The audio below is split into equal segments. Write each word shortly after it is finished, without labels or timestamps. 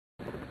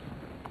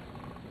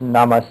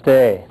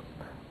Namaste.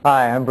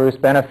 Hi, I'm Bruce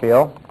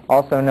Benefiel,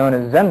 also known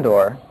as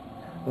Zendor.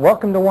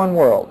 Welcome to One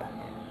World.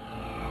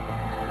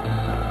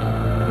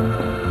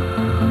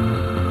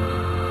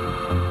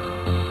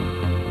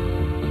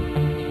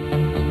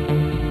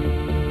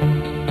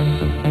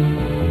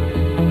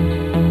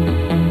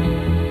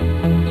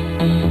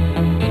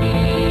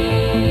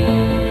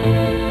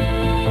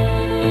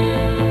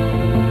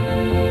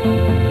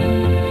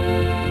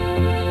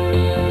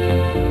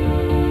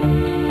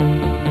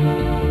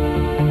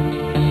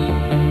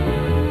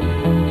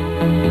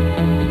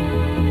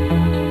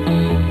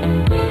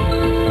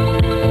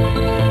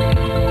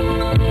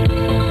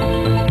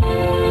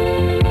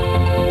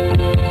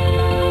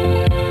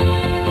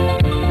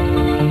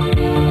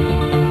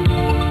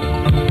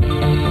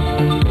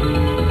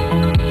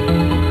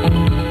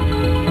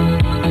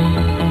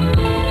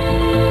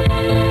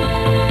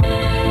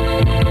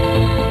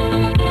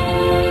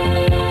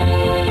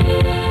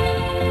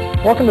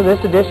 Welcome to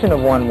this edition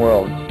of One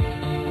World.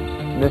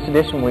 In this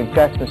edition we've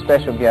got some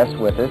special guests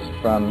with us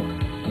from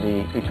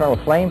the Eternal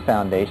Flame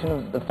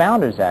Foundation, the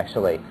founders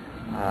actually,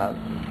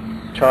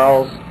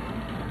 Charles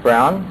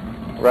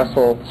Brown,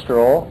 Russell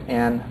Stroll,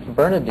 and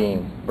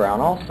Bernadeane Brown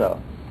also.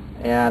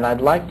 And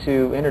I'd like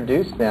to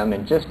introduce them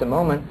in just a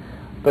moment,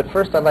 but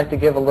first I'd like to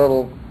give a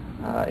little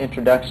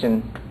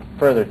introduction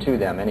further to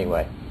them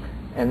anyway.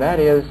 And that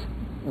is,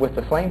 with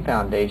the Flame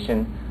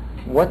Foundation,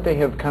 what they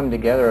have come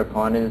together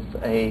upon is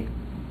a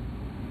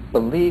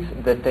belief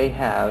that they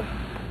have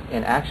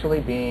in actually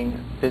being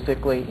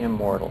physically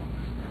immortal.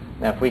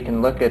 Now, if we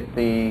can look at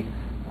the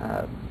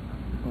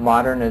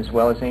modern as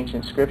well as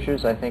ancient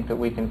scriptures, I think that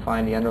we can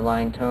find the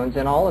underlying tones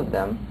in all of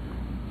them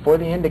for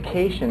the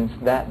indications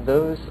that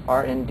those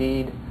are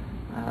indeed,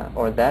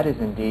 or that is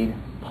indeed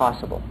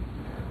possible.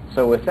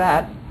 So with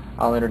that,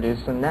 I'll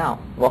introduce them now.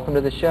 Welcome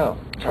to the show.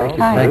 Thank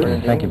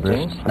you. Thank you,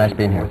 Bruce. Nice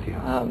being here with you.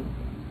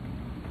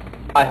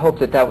 I hope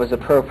that that was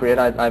appropriate.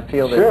 I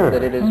feel that, Sure,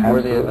 that it is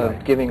worthy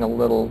of giving a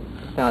little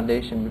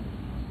foundation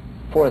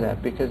for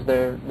that, because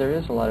there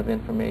is a lot of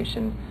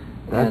information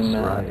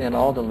in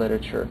all the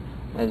literature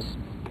as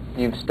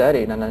you've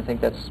studied, and I think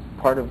that's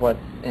part of what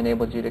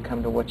enabled you to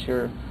come to what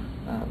you're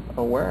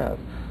aware of.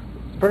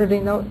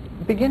 Bernadeane, though,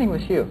 beginning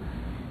with you,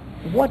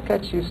 what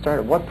got you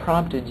started? What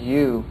prompted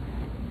you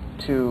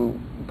to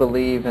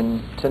believe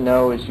and to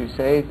know, as you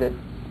say, that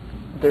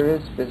there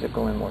is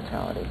physical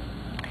immortality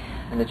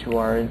and that you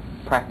are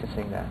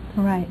practicing that?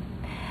 Right.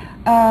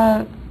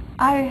 I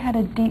had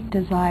a deep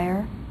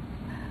desire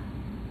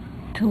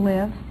to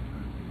live,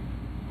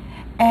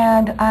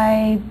 and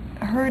I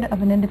heard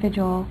of an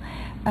individual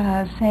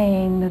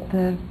saying that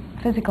the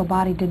physical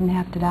body didn't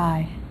have to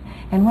die.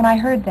 And when I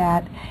heard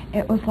that,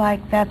 it was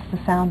like, that's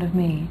the sound of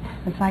me.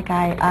 It's like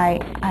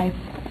I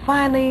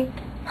finally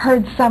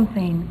heard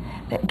something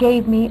that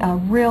gave me a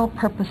real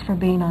purpose for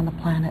being on the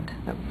planet.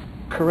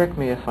 Correct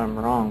me if I'm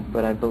wrong,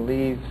 but I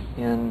believe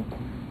in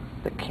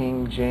the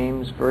King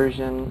James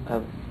Version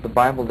of the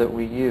Bible that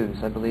we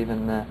use, I believe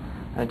in the,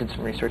 I did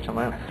some research on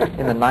my own,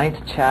 in the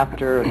 9th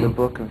chapter of the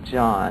book of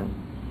John,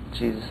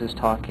 Jesus is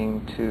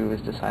talking to his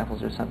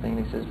disciples or something,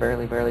 and he says,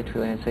 "Verily, verily,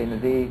 truly, I say to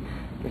thee,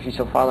 if you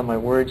shall follow my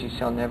words, you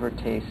shall never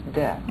taste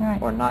death,"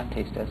 right, or not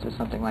taste death, or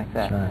something like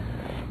that. Right.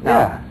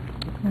 Now,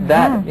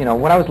 that, you know,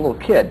 when I was a little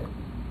kid,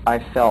 I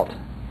felt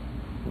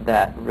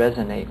that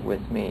resonate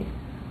with me,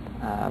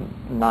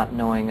 not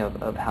knowing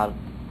of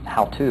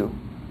how to.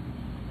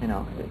 You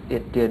know,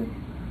 it did,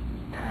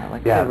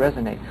 like I said,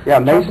 resonate. Yeah,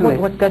 amazingly.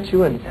 What got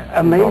you in?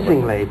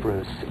 Amazingly,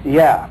 Bruce.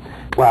 Yeah.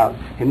 Well,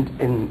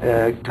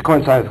 to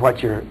coincide with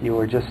what you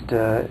were just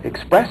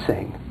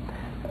expressing,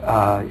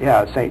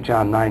 St.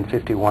 John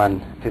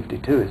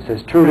 9:51-52, it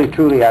says, "Truly,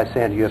 truly, I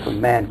say unto you, if a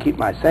man keep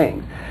my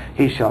sayings,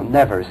 he shall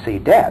never see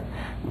death."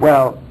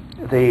 Well,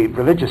 the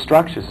religious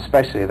structures,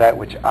 especially that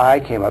which I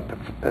came up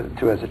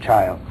through as a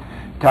child,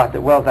 taught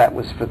that, well, that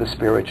was for the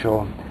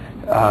spiritual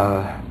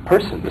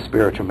person, the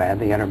spiritual man,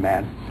 the inner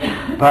man.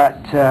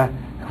 But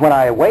when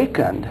I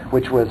awakened,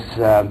 which was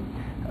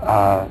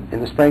in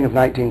the spring of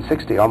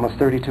 1960, almost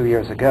 32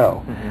 years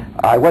ago,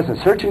 I wasn't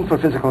searching for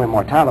physical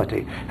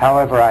immortality.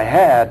 However,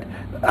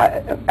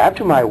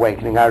 after my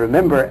awakening, I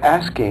remember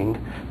asking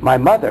my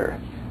mother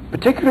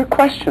particular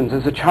questions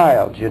as a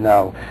child, you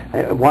know.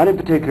 One in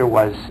particular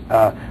was,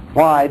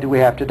 why do we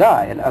have to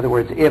die? In other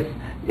words,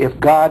 if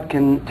God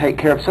can take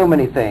care of so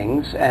many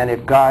things, and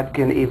if God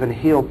can even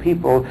heal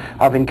people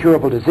of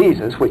incurable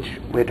diseases, which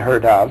we'd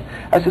heard of,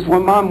 I says, well,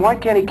 Mom, why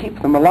can't he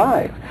keep them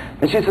alive?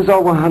 And she says,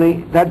 oh, well,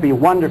 honey, that'd be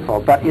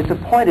wonderful, but it's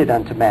appointed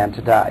unto man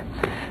to die.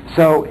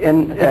 So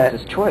it's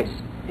his choice.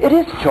 It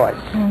is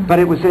choice. But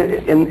it was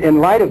in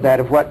light of that,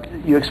 of what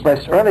you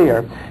expressed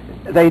earlier,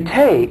 they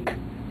take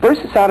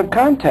verses out of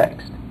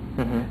context.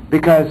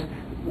 Because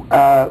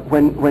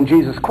when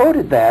Jesus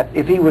quoted that,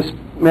 if he was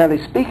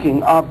merely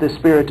speaking of the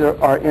spirit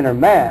or inner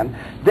man,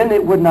 then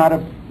it would not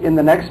have, in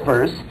the next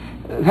verse,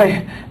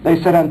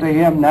 they said unto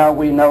him, now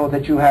we know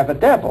that you have a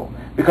devil,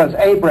 because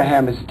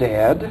Abraham is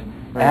dead,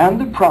 and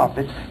the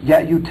prophets,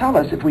 yet you tell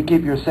us if we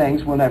keep your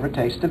sayings we'll never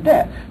taste of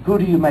death. Who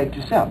do you make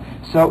yourself?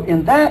 So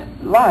in that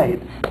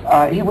light,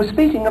 he was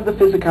speaking of the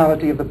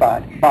physicality of the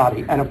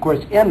body. And of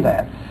course in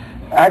that,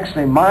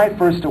 actually my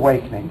first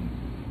awakening,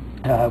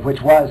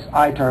 which was,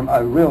 I term,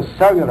 a real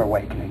cellular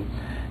awakening,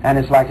 and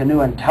it's like a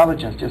new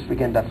intelligence just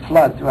began to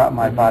flood throughout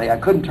my body. I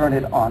couldn't turn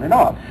it on and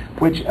off,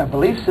 which a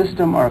belief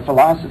system or a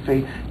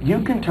philosophy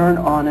you can turn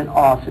on and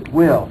off at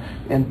will.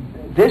 And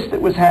this that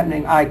was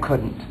happening, I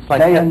couldn't. It's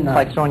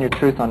like throwing your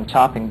truth on a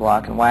chopping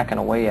block and whacking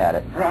away at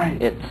it.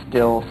 Right. It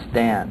still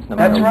stands, no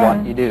matter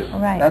what you do.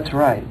 Right. That's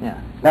right.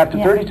 Yeah. And after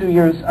 32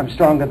 years, I'm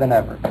stronger than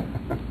ever.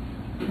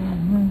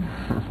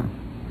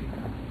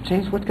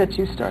 James, what got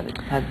you started?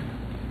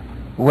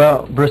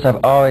 Well, Bruce,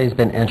 I've always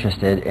been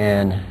interested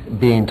in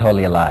being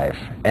totally alive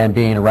and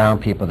being around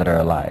people that are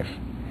alive.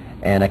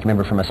 And I can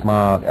remember from a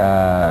small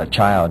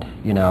child,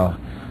 you know,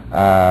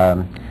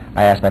 I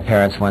asked my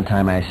parents one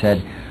time, I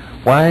said,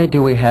 why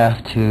do we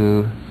have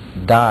to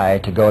die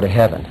to go to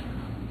heaven?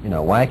 You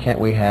know, why can't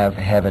we have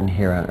heaven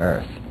here on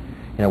earth?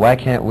 You know, why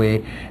can't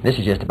we, this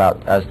is just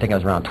about, I think I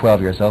was around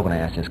 12 years old when I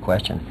asked this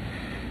question.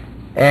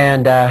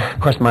 And, of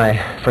course,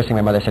 first thing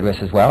my mother said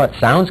was, well, it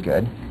sounds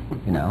good.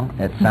 You know,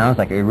 it sounds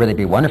like it would really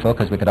be wonderful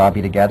because we could all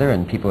be together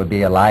and people would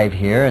be alive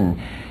here and,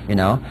 you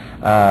know,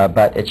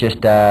 but it's just,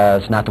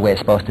 it's not the way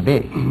it's supposed to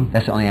be.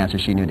 That's the only answer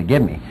she knew to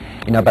give me.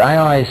 You know, but I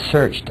always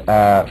searched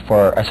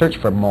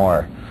for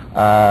more.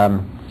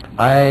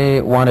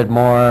 I wanted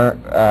more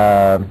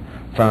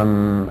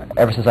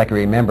ever since I can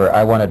remember,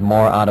 I wanted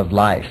more out of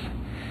life.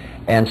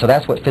 And so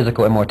that's what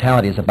physical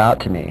immortality is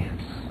about to me.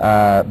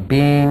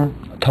 Being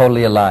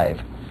totally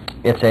alive.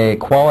 It's a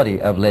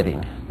quality of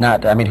living.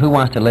 Not, I mean, who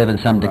wants to live in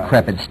some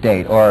decrepit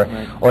state or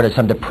to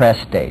some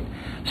depressed state?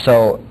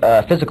 So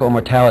physical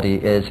immortality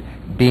is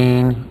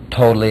being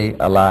totally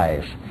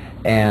alive.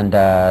 And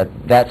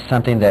that's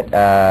something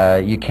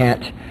that you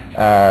can't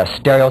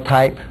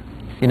stereotype,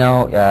 you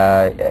know,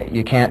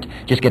 you can't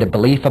just get a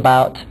belief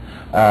about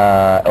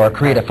or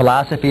create a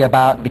philosophy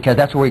about, because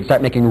that's where we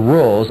start making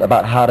rules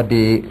about how to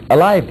be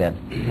alive then.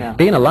 Yeah.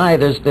 Being alive,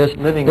 there's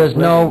really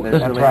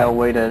no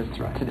way to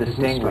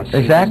distinguish.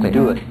 Exactly.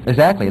 Do it.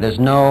 Exactly. There's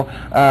no,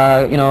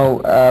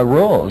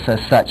 rules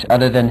as such,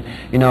 other than,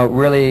 you know,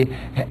 really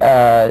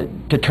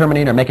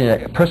determining or making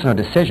a personal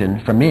decision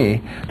for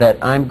me that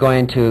I'm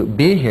going to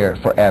be here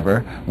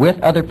forever with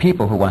other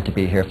people who want to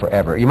be here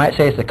forever. You might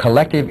say it's the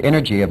collective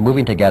energy of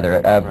moving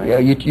together.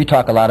 You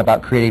talk a lot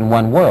about creating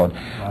one world.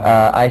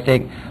 I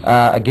think,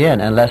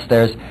 again, unless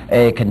there's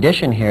a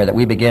condition here that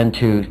we begin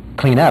to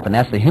clean up, and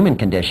that's the human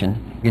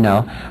condition, you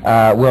know,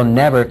 we'll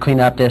never clean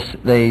up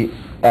the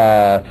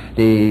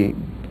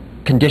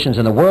conditions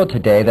in the world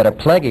today that are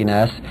plaguing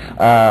us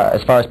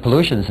as far as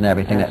pollutions and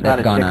everything that's gone on.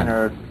 It's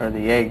not a chicken or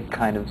the egg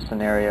kind of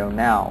scenario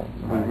now.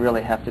 We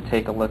really have to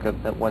take a look at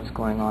what's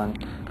going on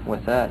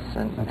with us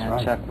and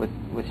check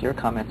with your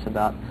comments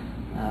about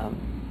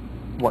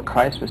what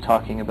Christ was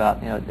talking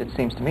about. You know, it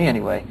seems to me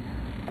anyway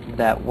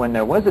that when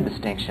there was a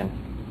distinction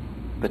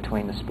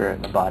between the spirit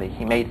and the body,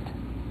 he made it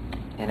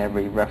in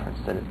every reference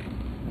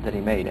that he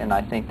made, and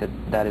I think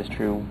that is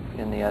true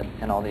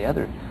in all the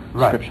other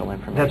scriptural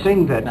information. The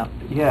thing that,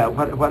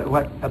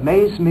 what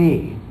amazed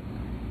me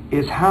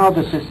is how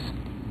that this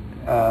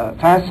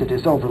facet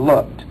is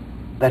overlooked,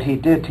 that he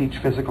did teach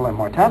physical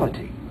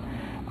immortality.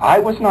 I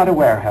was not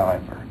aware,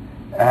 however,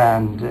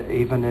 and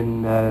even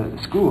in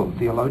school,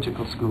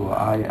 theological school,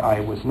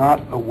 I was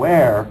not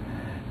aware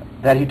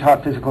that he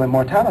taught physical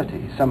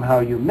immortality. Somehow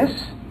you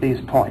miss these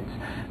points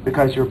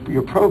because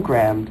you're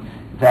programmed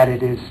that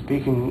it is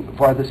speaking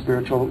for the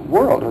spiritual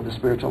world or the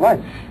spiritual life.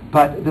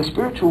 But the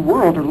spiritual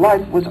world or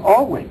life was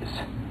always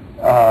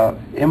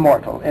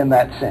immortal in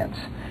that sense.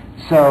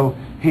 So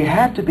he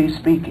had to be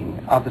speaking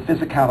of the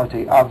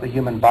physicality of the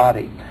human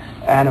body.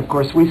 And of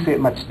course we see it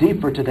much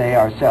deeper today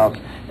ourselves.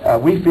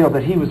 We feel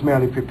that he was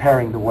merely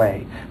preparing the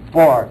way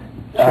for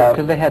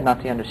because they had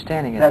not the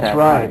understanding at that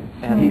right. time.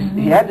 And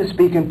he had to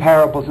speak in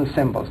parables and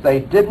symbols. They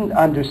didn't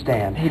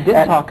understand. He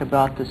did talk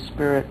about the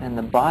spirit and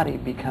the body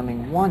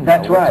becoming one.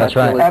 That's right. That's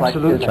right.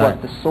 Absolutely.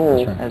 Like what the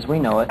soul, as we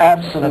know it.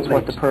 Absolutely. That's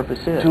what the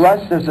purpose is. To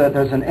us,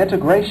 there's an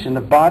integration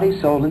of body,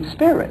 soul, and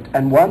spirit,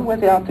 and one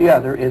without the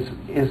other is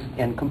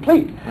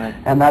incomplete. Right.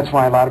 And that's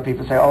why a lot of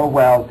people say, "Oh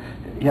well,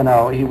 you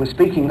know, he was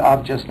speaking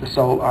of just the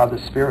soul or the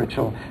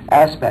spiritual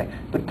aspect."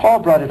 But Paul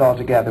brought it all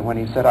together when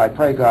he said, "I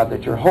pray, God,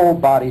 that your whole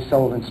body,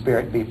 soul, and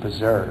spirit be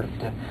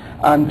preserved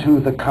unto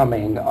the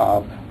coming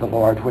of the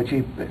Lord," which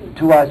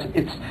to us,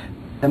 it's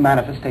the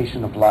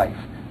manifestation of life.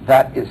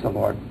 That is the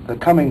Lord, the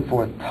coming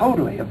forth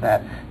totally of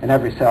that in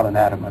every cell and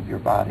atom of your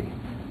body.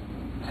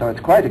 So it's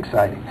quite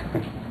exciting.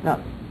 Now,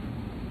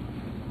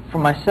 for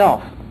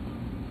myself,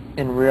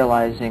 in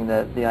realizing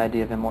that the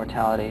idea of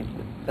immortality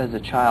as a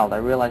child, I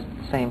realized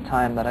at the same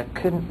time that I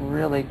couldn't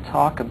really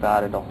talk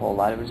about it a whole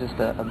lot. It was just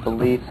a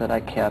belief that I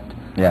kept,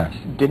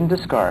 didn't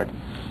discard.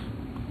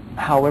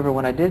 However,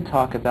 when I did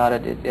talk about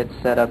it, it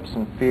set up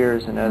some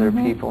fears in other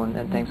people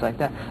and things like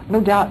that. No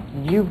doubt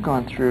you've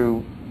gone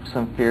through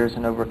some fears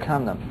and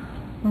overcome them.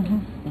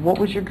 What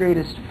was your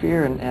greatest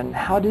fear, and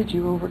how did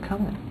you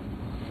overcome it?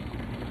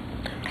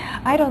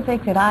 I don't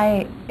think that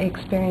I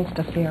experienced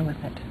a fear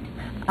with it.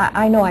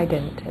 I know I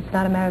didn't. It's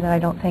not a matter that I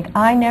don't think.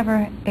 I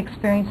never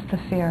experienced the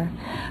fear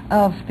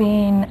of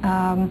being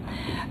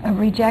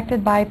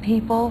rejected by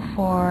people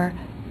for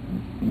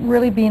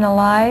really being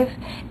alive.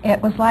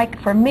 It was like,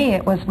 for me,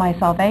 it was my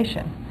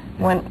salvation.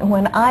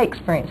 When I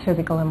experienced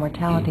physical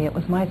immortality, it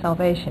was my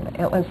salvation.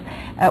 It was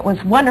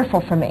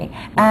wonderful for me.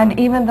 And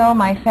even though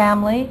my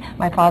family,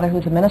 my father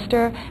who's a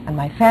minister, and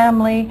my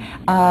family,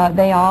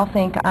 they all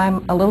think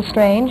I'm a little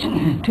strange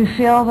to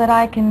feel that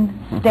I can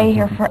stay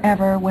here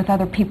forever with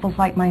other peoples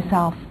like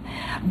myself.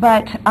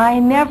 But I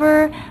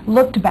never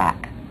looked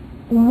back.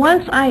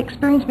 Once I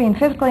experienced being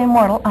physically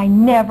immortal, I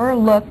never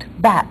looked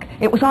back.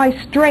 It was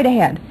always straight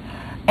ahead.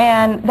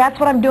 And that's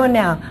what I'm doing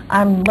now.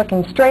 I'm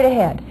looking straight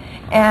ahead.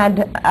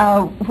 And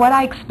what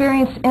I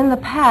experienced in the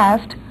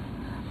past,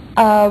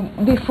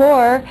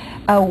 before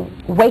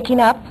waking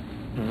up,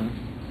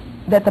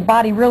 that the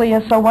body really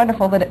is so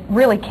wonderful that it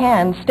really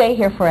can stay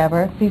here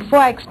forever. Before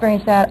I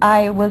experienced that,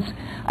 I was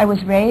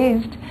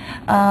raised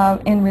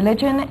in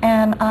religion,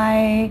 and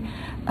I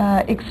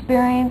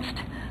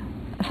experienced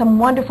some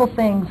wonderful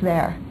things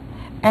there.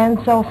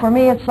 And so for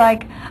me, it's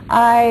like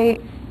I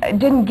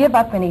didn't give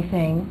up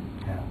anything.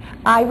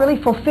 I really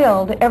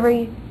fulfilled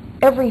every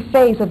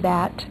phase of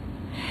that,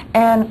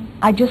 and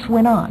I just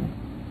went on.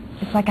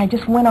 It's like I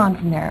just went on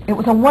from there. It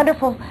was a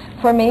wonderful,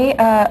 for me,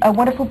 a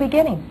wonderful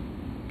beginning.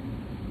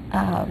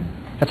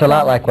 That's a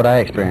lot like what I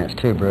experienced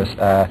too, Bruce.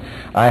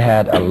 I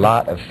had a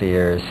lot of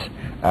fears,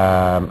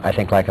 I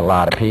think like a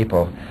lot of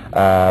people.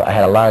 I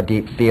had a lot of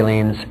deep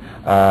feelings.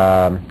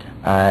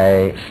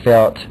 I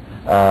felt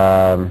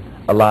a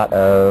lot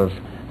of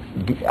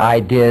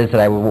ideas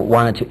that I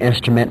wanted to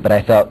instrument, but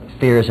I felt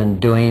fears in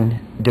doing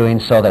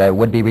so that I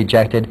would be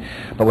rejected.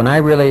 But when I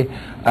really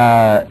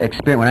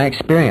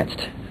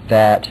experienced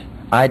that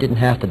I didn't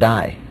have to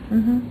die,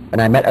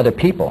 and I met other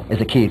people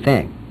is a key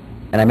thing,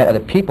 and I met other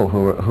people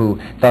who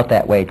felt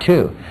that way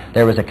too.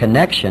 There was a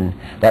connection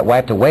that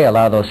wiped away a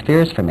lot of those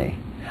fears for me.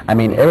 I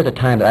mean, there was a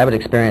time that I would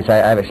experience,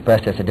 I've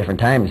expressed this at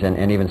different times,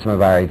 and even some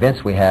of our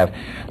events we have,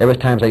 there was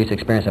times I used to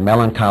experience a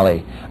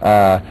melancholy,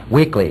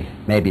 weekly,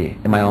 maybe,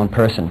 in my own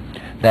person.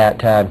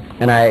 That,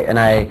 and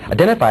I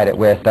identified it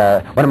with,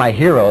 one of my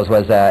heroes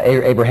was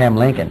Abraham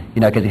Lincoln,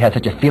 you know, because he had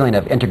such a feeling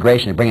of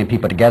integration and bringing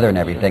people together and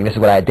everything. This is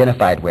what I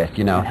identified with,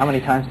 you know. And how many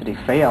times did he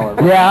fail?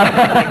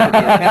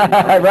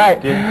 Yeah,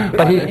 right.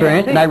 But he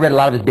experienced, and I read a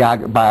lot of his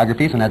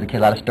biographies when I was a kid,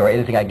 a lot of stories,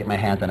 anything I could get my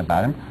hands on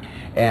about him.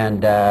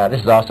 And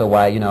this is also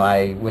why, you know,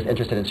 I was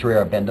interested in Sri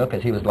Aurobindo,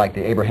 because he was like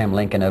the Abraham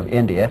Lincoln of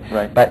India.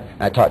 Right. But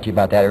I talked to you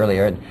about that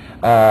earlier.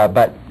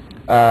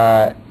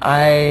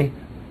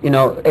 You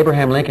know,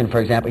 Abraham Lincoln,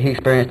 for example, he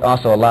experienced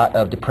also a lot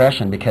of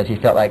depression because he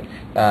felt like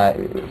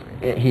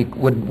he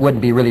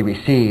wouldn't be really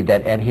received,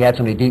 and he had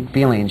so many deep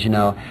feelings, you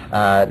know.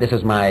 This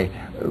was my,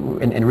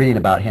 in reading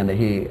about him, that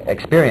he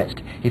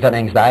experienced. He felt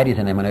anxieties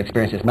in him and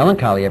experienced this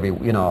melancholy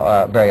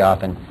very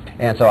often.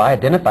 And so I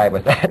identified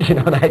with that, you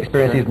know, and I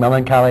experienced these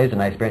melancholies,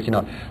 and I experienced, you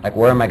know, like,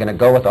 where am I going to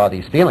go with all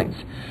these feelings?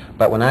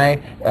 But when I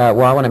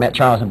met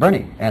Charles and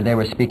Bernie, and they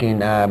were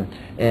speaking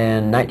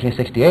in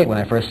 1968, when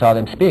I first saw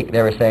them speak,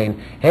 they were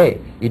saying, hey,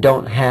 you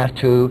don't have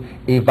to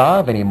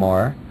evolve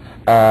anymore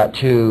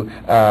to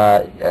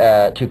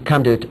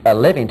come to a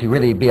living, to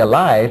really be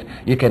alive.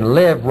 You can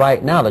live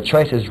right now. The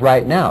choice is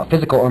right now.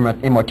 Physical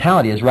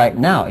immortality is right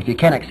now. If you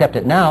can't accept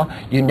it now,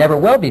 you never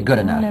will be good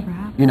enough. Never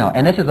happen. You know,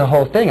 and this is the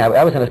whole thing.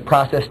 I was in this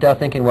process still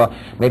thinking, well,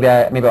 maybe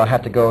I'll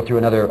have to go through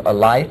another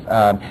life.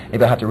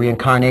 Maybe I'll have to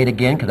reincarnate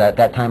again, because at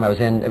that time I was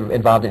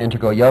involved in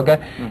integral yoga,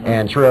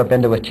 and Sri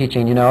Aurobindo was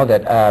teaching, you know,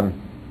 that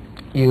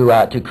he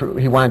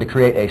wanted to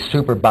create a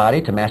super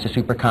body to master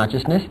super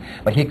consciousness,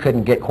 but he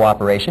couldn't get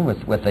cooperation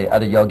with the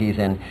other yogis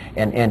in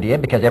India,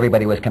 because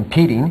everybody was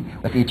competing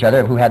with each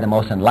other who had the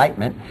most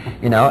enlightenment,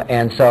 you know.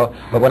 And so,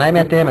 but when I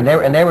met them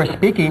and they were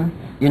speaking,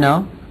 you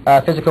know,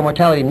 physical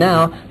mortality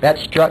now, that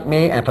struck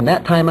me, and from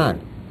that time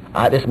on,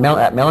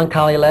 that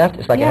melancholy left.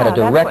 It's like I had a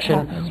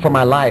direction for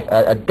my life.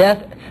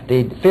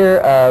 The fear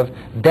of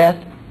death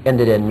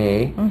ended in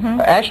me.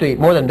 Actually,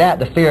 more than that,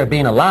 the fear of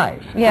being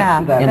alive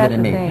ended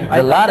in me.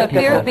 A lot of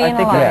people. I think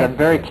that's a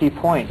very key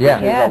point. Yeah.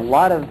 There's a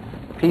lot of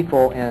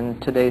people in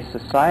today's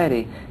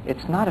society,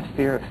 it's not a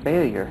fear of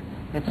failure.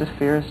 It's a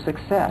fear of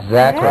success.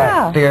 Exactly.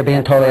 Yeah. Fear of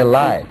being totally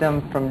alive. It keeps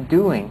them from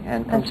doing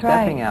and from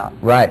stepping out.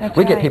 Right. That's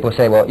We get right. people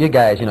say, well, you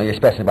guys, you know, you're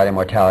stressing about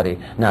immortality,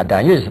 not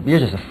dying. You're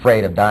just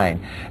afraid of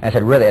dying. And I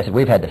said, really? I said,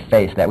 we've had to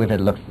face that. We've had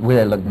to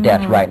look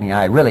death right in the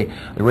eye. Really,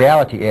 the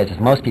reality is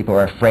most people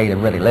are afraid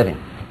of really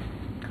living.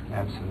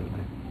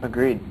 Absolutely.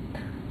 Agreed.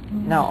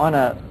 Now, on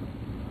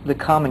the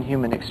common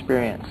human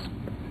experience,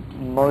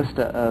 most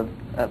of,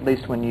 at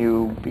least when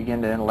you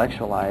begin to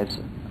intellectualize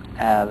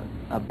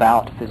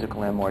about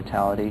physical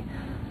immortality,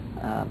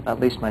 at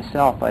least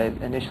myself, I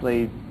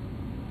initially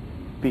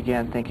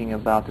began thinking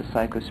about the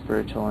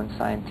psychospiritual and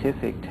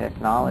scientific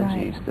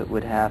technologies that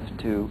would have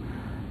to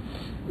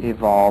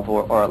evolve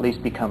or at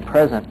least become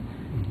present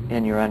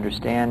in your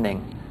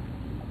understanding.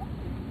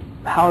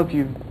 how have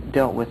you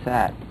dealt with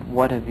that?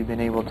 What have you been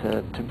able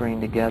to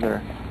bring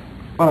together?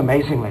 Well,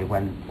 amazingly,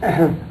 when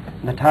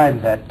the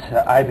time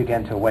that I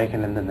began to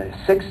awaken in the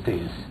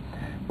 60s,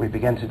 we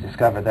began to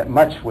discover that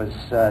much was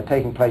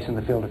taking place in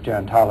the field of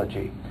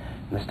gerontology,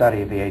 in the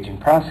study of the aging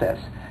process.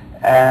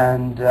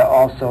 And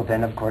also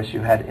then, of course,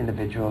 you had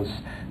individuals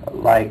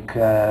like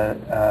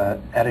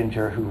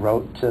Ettinger, who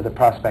wrote The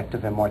Prospect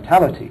of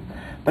Immortality.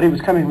 But he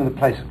was coming from the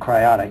place of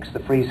cryonics, the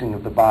freezing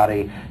of the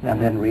body,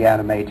 and then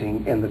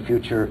reanimating in the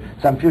future,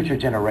 some future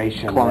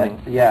generation. Cloning.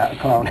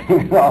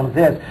 Cloning, all of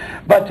this.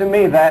 But to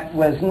me, that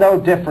was no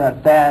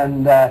different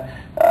than the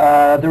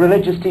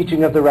religious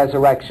teaching of the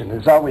resurrection.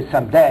 There's always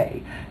some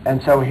day.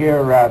 And so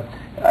here,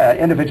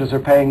 individuals are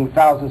paying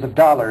thousands of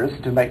dollars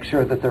to make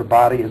sure that their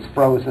body is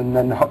frozen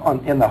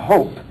in the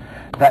hope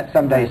that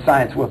someday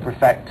science will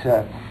perfect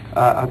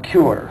a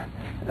cure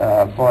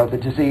for the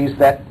disease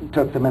that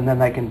took them, and then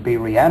they can be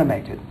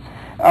reanimated.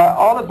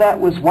 All of that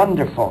was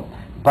wonderful,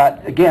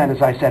 but again,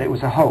 as I said, it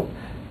was a hope.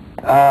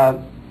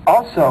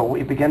 Also,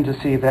 we begin to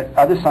see that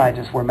other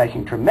scientists were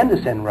making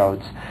tremendous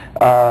inroads.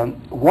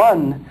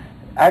 One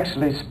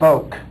actually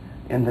spoke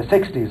in the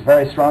 60s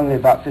very strongly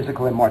about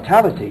physical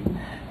immortality,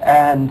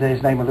 and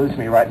his name eludes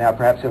me right now,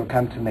 perhaps it'll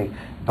come to me.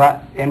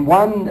 But in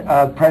one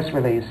press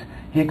release,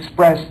 he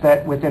expressed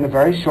that within a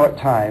very short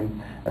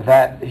time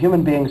that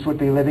human beings would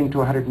be living to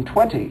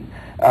 120,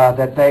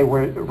 that they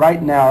were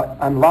right now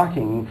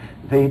unlocking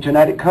the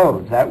genetic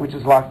code, that which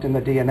is locked in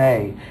the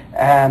DNA,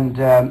 and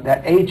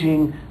that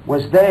aging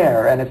was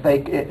there, and if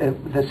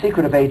the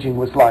secret of aging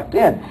was locked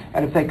in,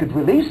 and if they could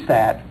release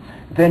that,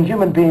 then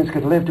human beings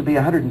could live to be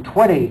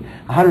 120,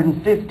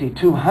 150,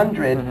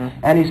 200,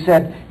 and he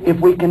said, if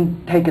we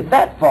can take it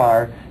that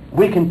far,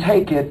 we can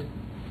take it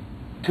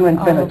to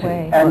infinity.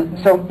 And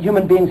so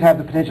human beings have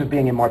the potential of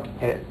being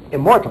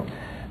immortal.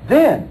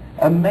 Then,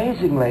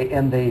 amazingly,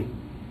 in the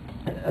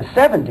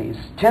 70s,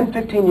 10,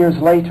 15 years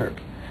later,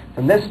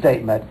 from this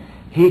statement,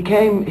 he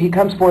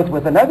comes forth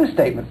with another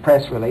statement,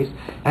 press release,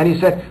 and he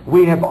said,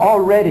 we have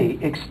already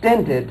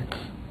extended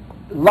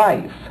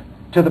life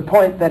to the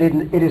point that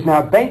it is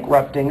now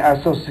bankrupting our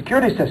Social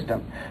Security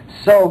system.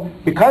 So,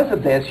 because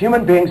of this,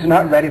 human beings are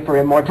not ready for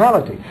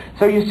immortality.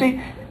 So you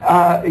see,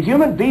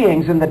 human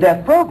beings in the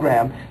death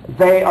program,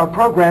 they are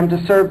programmed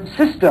to serve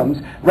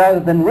systems rather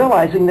than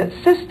realizing that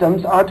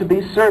systems are to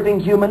be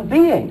serving human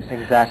beings.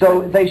 Exactly.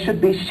 So they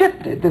should be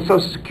shifted. The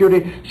Social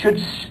Security should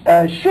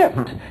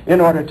shift in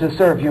order to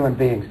serve human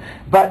beings.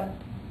 But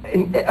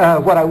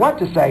what I want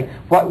to say,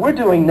 what we're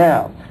doing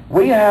now,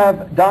 we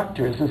have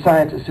doctors and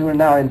scientists who are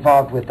now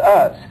involved with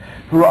us,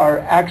 who are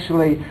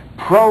actually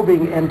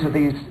probing into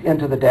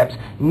the depths,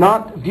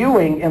 not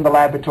viewing in the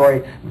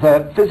laboratory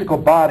the physical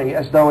body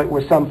as though it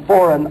were some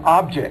foreign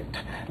object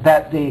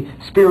that the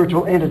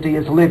spiritual entity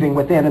is living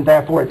within, and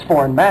therefore it's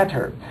foreign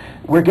matter.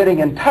 We're getting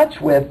in touch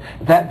with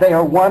that they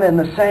are one and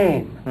the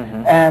same,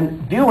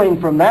 and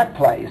viewing from that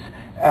place.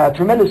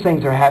 Tremendous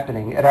things are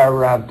happening. At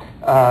our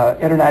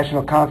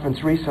international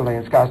conference recently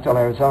in Scottsdale,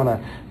 Arizona,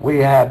 we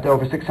had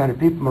over 600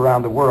 people from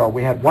around the world.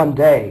 We had one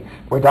day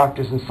where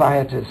doctors and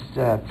scientists,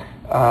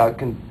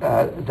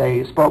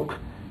 they spoke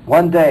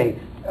one day,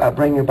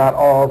 bringing about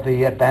all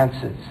the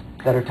advances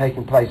that are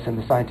taking place in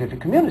the scientific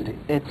community.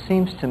 It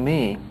seems to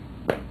me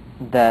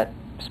that,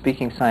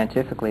 speaking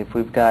scientifically, if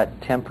we've got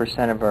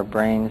 10% of our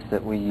brains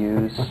that we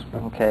use,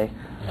 okay,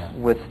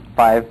 with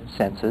 5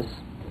 senses,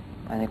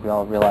 I think we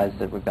all realize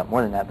that we've got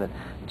more than that, but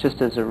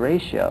just as a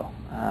ratio,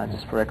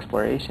 just for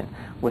exploration,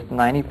 with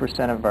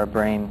 90% of our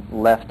brain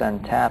left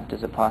untapped,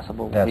 is it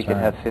possible we could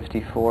have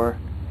 54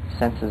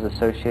 senses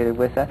associated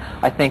with that?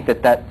 I think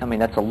I mean,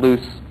 that's a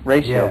loose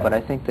ratio, but I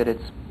think that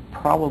it's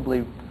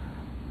probably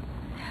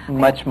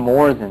much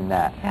more than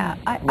that. Yeah.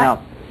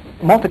 Now,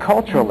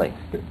 multiculturally,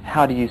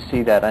 how do you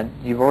see that?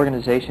 Your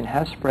organization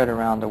has spread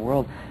around the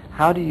world.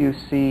 How do you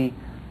see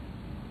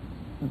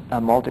a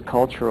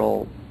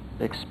multicultural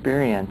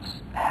experience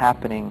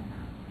happening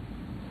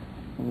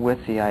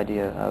with the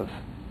idea of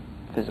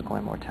physical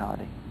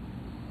immortality?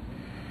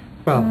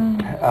 Well,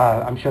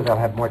 I'm sure they'll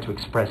have more to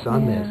express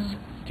on this.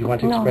 Do you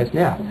want to express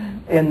now?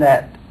 In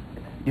that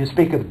you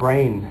speak of the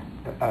brain,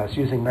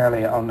 using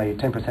merely only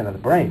 10% of the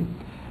brain.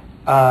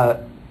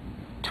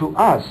 To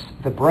us,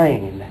 the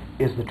brain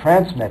is the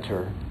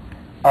transmitter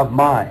of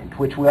mind,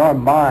 which we are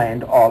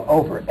mind all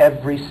over.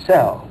 Every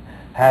cell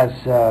has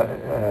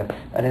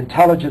an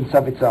intelligence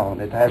of its own.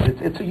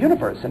 It's a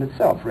universe in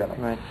itself, really.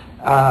 Right.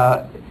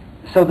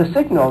 So the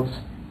signals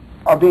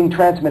are being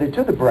transmitted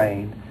to the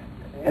brain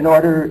in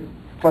order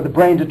for the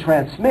brain to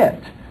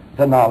transmit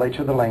the knowledge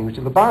or the language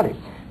of the body.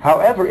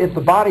 However, if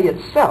the body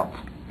itself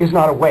is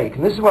not awake,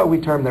 and this is what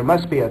we term, there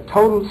must be a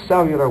total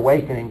cellular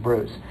awakening,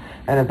 Bruce.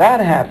 And in that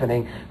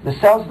happening, the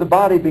cells of the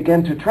body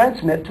begin to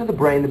transmit to the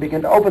brain. They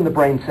begin to open the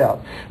brain cells.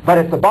 But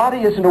if the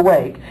body isn't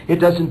awake, it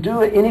doesn't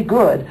do any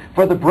good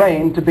for the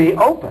brain to be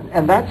open.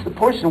 And that's the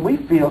portion we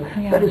feel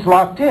that is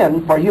locked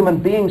in for human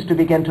beings to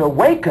begin to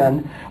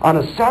awaken on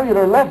a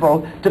cellular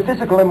level to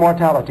physical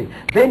immortality.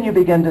 Then you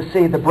begin to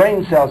see the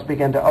brain cells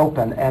begin to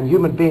open and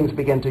human beings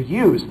begin to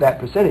use that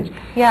percentage.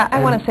 Yeah,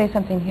 I want to say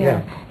something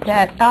here.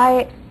 That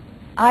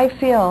I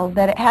feel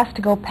that it has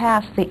to go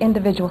past the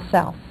individual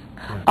self.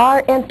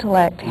 Our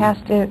intellect has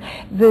to,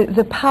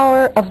 the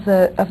power of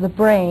the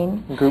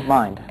brain, Group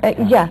mind.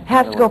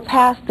 has to go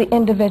past the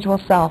individual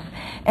self.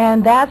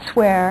 And that's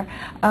where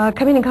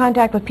coming in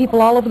contact with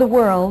people all over the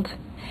world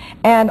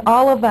and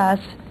all of us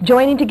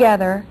joining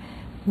together,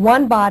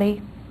 one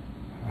body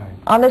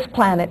on this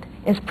planet,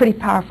 is pretty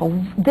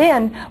powerful.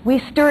 Then we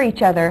stir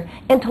each other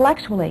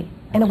intellectually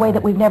in a way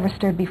that we've never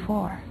stirred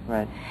before.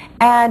 Right.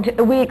 And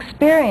we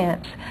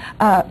experience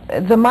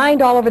the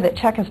mind all over that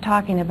Chuck is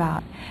talking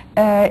about.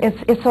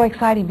 It's so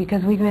exciting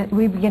because we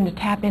begin to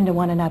tap into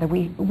one another.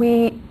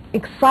 We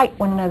excite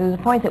one another to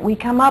the point that we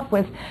come up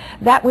with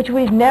that which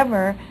we've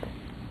never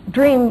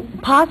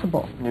dreamed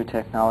possible. New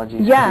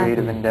technologies,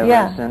 creative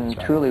endeavors, and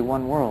truly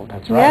one world.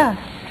 That's right.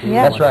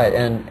 That's right.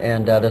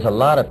 And there's a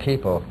lot of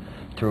people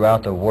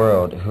throughout the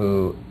world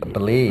who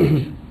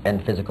believe in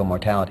physical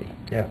mortality.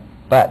 Yeah.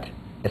 But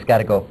it's got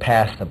to go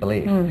past the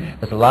belief.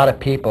 There's a lot of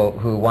people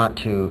who want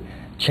to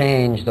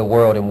change the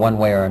world in one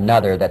way or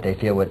another that they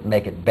feel would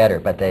make it better,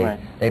 but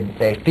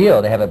they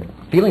feel, they have a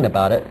feeling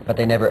about it, but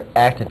they never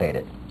activate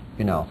it.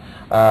 You know,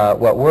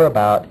 what we're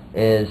about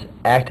is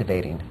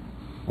activating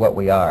what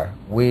we are.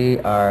 We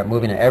are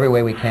moving in every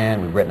way we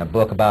can. We've written a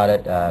book about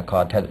it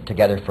called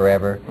Together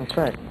Forever. That's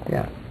right.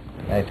 Yeah.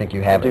 I think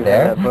you have it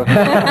there. Have that book.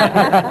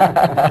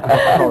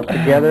 It's called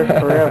Together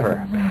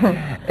Forever.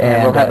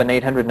 And we'll have an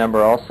 800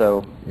 number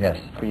also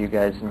for you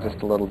guys in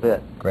just a little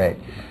bit. Great.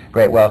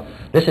 Great. Well,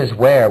 this is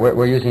where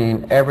we're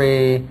using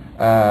every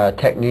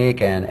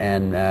technique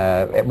and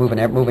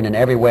moving in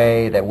every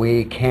way that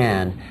we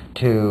can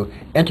to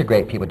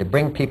integrate people, to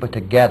bring people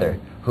together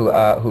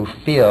who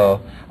feel,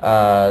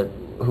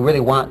 who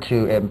really want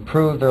to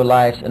improve their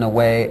lives in a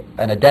way,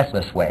 in a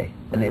deathless way,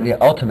 in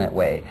the ultimate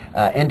way,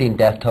 ending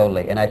death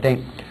totally. And I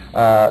think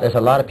there's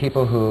a lot of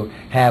people who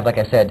have, like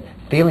I said,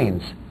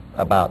 feelings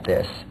about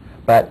this,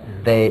 but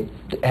they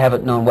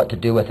haven't known what to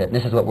do with it. And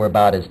this is what we're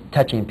about, is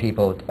touching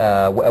people,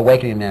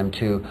 awakening them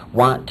to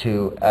want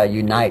to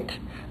unite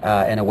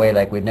in a way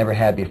like we've never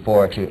had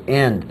before, to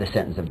end the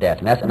sentence of death.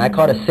 And I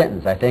call it a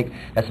sentence. I think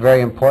that's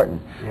very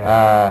important.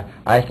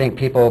 I think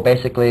people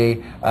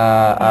basically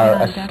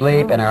are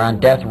asleep and are on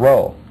death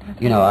row.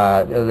 You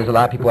know, there's a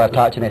lot of people I've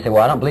talked to, and they say,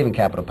 well, I don't believe in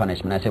capital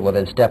punishment. I said, well,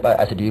 then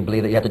I said, do you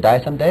believe that you have to die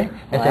someday?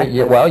 They say,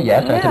 yeah, well,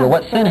 yes. I said, well,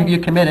 what sin have you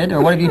committed,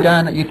 or what have you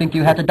done that you think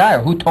you have to die,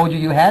 or who told you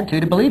you had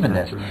to believe in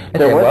this? They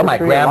say, well, my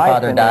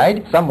grandfather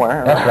died.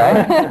 Somewhere.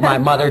 That's right. My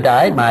mother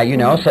died.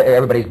 So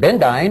everybody's been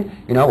dying.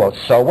 You know, well,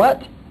 so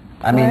what?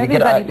 I mean,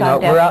 we're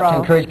out to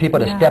encourage people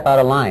to step out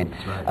of line,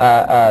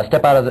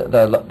 step out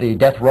of the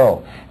death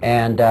row.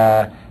 And,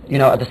 you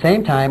know, at the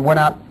same time, we're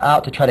not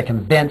out to try to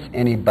convince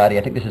anybody.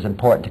 I think this is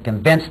important, to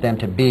convince them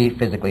to be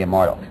physically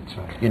immortal. That's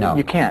right. You know.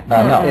 You can't.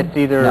 No. It's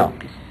either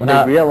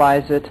they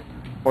realize it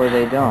or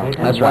they don't.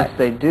 That's right. Once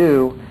they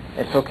do,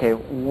 it's okay,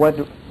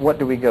 what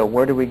do we go?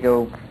 Where do we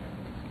go?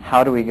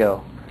 How do we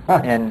go?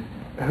 And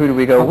who do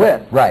we go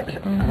with? Right.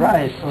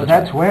 Right. Well,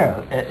 that's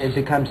where it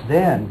becomes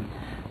then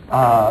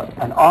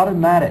an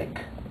automatic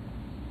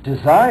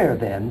desire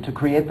then to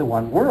create the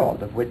one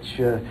world of which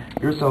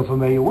you're so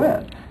familiar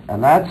with.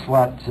 And that's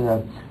what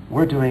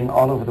we're doing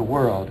all over the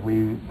world.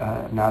 We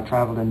now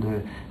traveled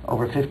into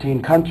over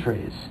 15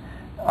 countries.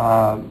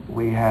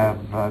 We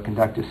have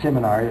conducted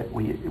seminars.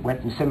 We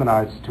went from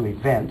seminars to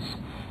events,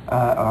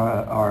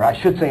 or I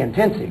should say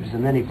intensives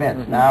and then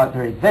events. Now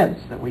they're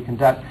events that we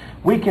conduct,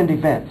 weekend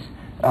events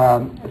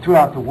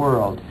throughout the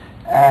world.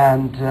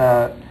 And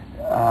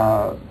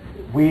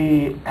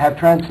we have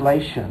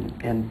translation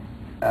in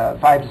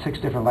 5 to 6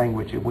 different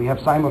languages. We have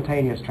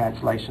simultaneous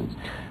translations.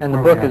 And the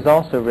book is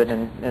also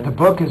written in the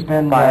book has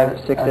been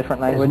 5, 6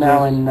 different languages. Is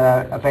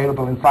now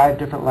available in 5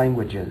 different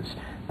languages: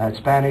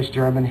 Spanish,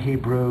 German,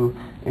 Hebrew,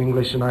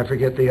 English, and I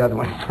forget the other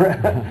one,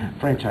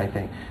 French, I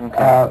think.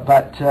 Okay.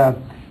 But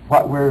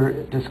what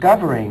we're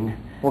discovering.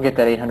 We'll get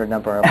that 800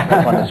 number up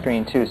on the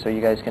screen too, so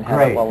you guys can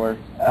have it while we're.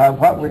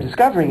 What we're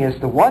discovering is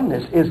the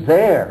oneness is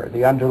there.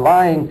 The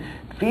underlying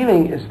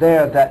feeling is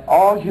there that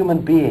all human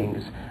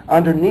beings,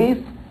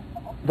 underneath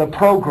the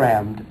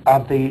programmed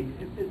of the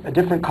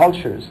different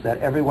cultures that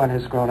everyone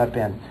has grown up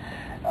in,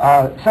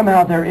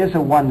 somehow there is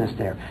a oneness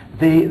there.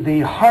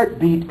 The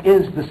heartbeat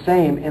is the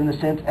same in the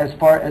sense as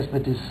far as the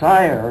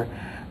desire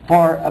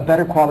for a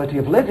better quality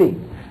of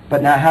living.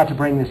 But now how to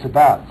bring this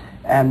about.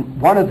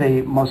 And one of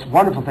the most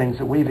wonderful things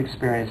that we've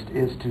experienced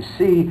is to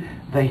see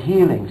the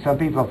healing. Some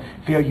people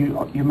feel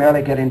you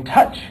merely get in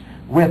touch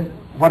with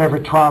whatever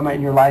trauma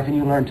in your life and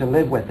you learn to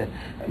live with it.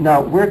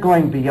 No, we're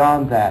going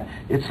beyond that.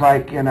 It's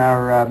like in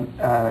our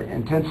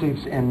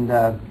intensives in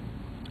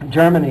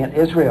Germany and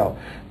Israel,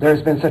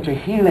 there's been such a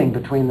healing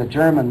between the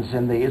Germans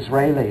and the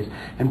Israelis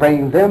and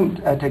bringing them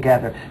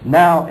together.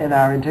 Now in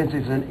our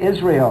intensives in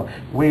Israel,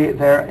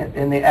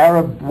 in the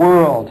Arab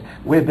world,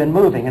 we've been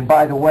moving. And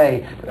by the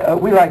way,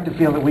 we like to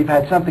feel that we've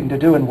had something to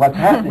do in what's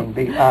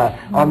happening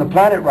on the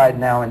planet right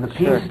now and the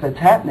peace that's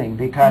happening,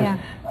 because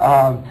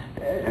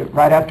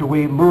right after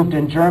we moved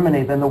in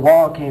Germany, then the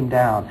wall came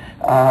down.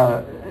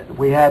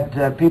 We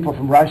had people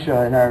from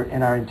Russia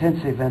in our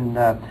intensive in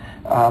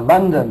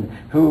London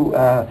who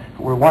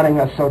were wanting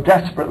us so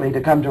desperately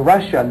to come to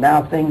Russia.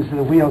 Now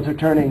the wheels are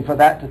turning for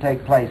that to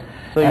take place.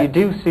 So you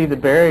do see the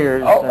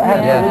barriers and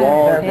the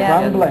walls they're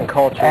crumbling.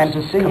 Cultures And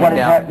to see what is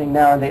happening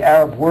now in the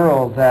Arab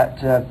world,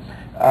 that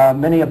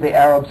many of the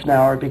Arabs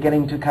now are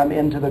beginning to come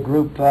into the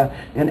group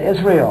in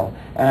Israel.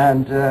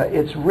 And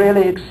it's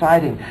really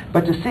exciting.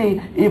 But to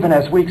see, even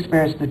as we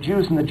experienced the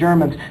Jews and the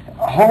Germans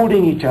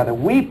holding each other,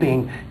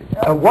 weeping,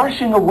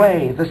 washing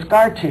away the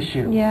scar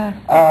tissue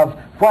of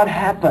what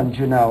happened,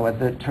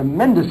 the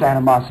tremendous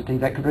animosity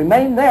that could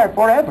remain there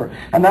forever.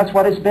 And that's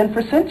what it's been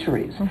for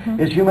centuries,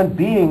 is human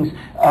beings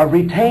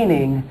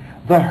retaining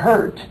the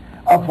hurt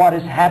of what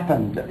has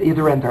happened,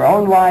 either in their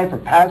own life or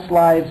past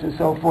lives and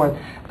so forth.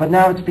 But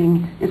now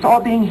it's all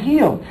being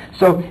healed.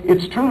 So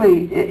it is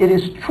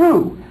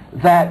true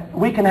that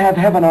we can have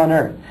heaven on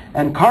earth,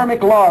 and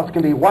karmic laws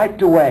can be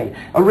wiped away.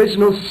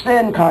 Original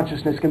sin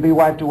consciousness can be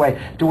wiped away,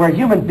 to where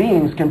human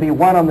beings can be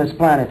one on this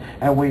planet,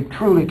 and we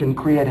truly can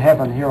create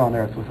heaven here on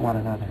earth with one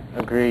another.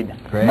 Agreed.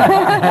 Great. We've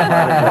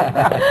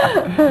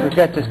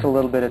got just a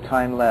little bit of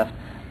time left.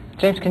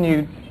 James, can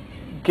you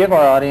give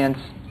our audience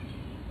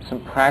some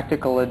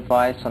practical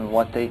advice on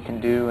what they can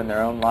do in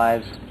their own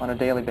lives on a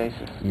daily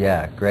basis?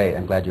 Yeah, great.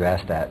 I'm glad you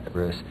asked that,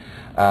 Bruce.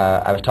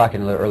 I was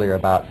talking a little earlier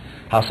about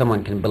how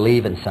someone can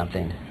believe in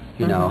something,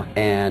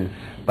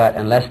 but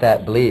unless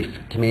that belief,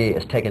 to me,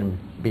 is taken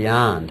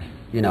beyond,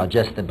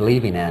 just the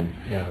believing in,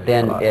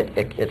 then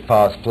it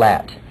falls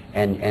flat,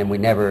 and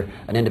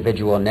an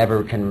individual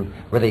never can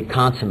really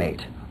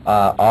consummate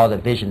all the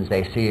visions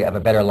they see of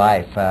a better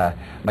life,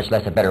 much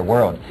less a better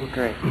world.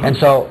 Great. And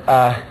so,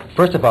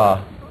 first of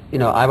all,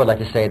 I would like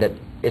to say that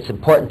it's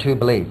important to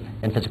believe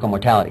in physical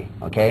mortality,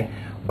 okay?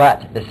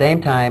 But at the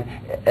same time,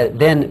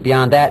 then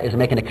beyond that is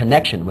making a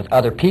connection with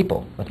other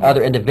people, with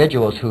other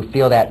individuals who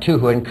feel that too,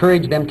 who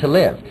encourage them to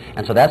live.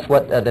 And so that's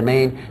what the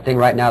main thing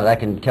right now that I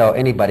can tell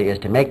anybody is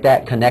to make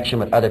that connection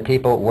with other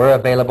people. We're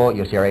available.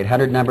 You'll see our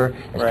 800 number.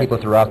 There's people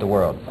throughout the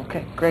world.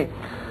 Okay, great.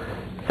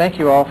 Thank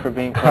you all for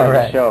being part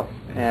of the show.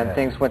 And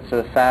things went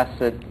so fast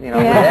that, more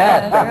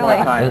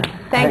time.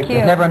 Thank you.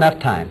 There's never enough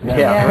time.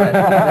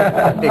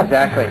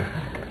 Exactly.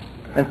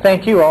 And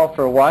thank you all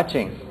for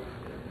watching.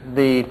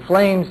 The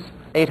Flames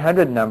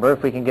 800 number,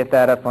 if we can get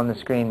that up on the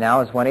screen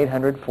now, is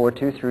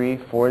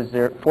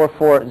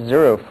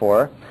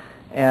 1-800-423-4404.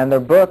 And their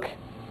book,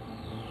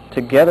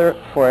 Together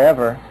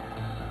Forever,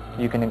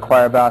 you can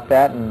inquire about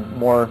that and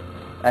more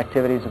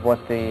activities of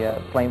what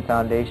the Flame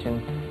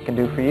Foundation can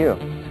do for you.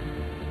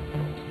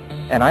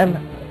 And I'm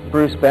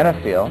Bruce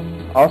Benefiel,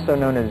 also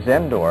known as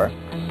Zendor,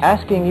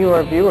 asking you,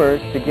 our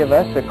viewers, to give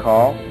us a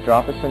call,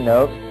 drop us a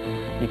note.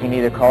 You can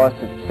either call us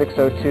at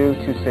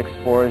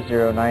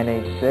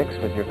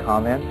 602-264-0986 with your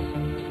comments,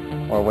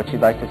 or what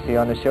you'd like to see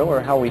on the show,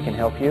 or how we can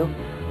help you,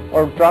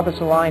 or drop us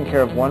a line,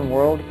 care of One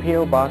World,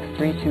 P.O. Box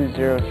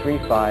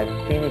 32035,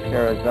 Phoenix,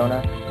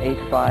 Arizona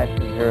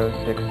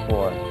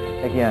 85064.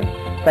 Again,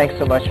 thanks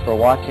so much for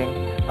watching.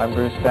 I'm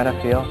Bruce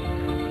Benefiel.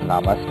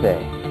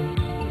 Namaste.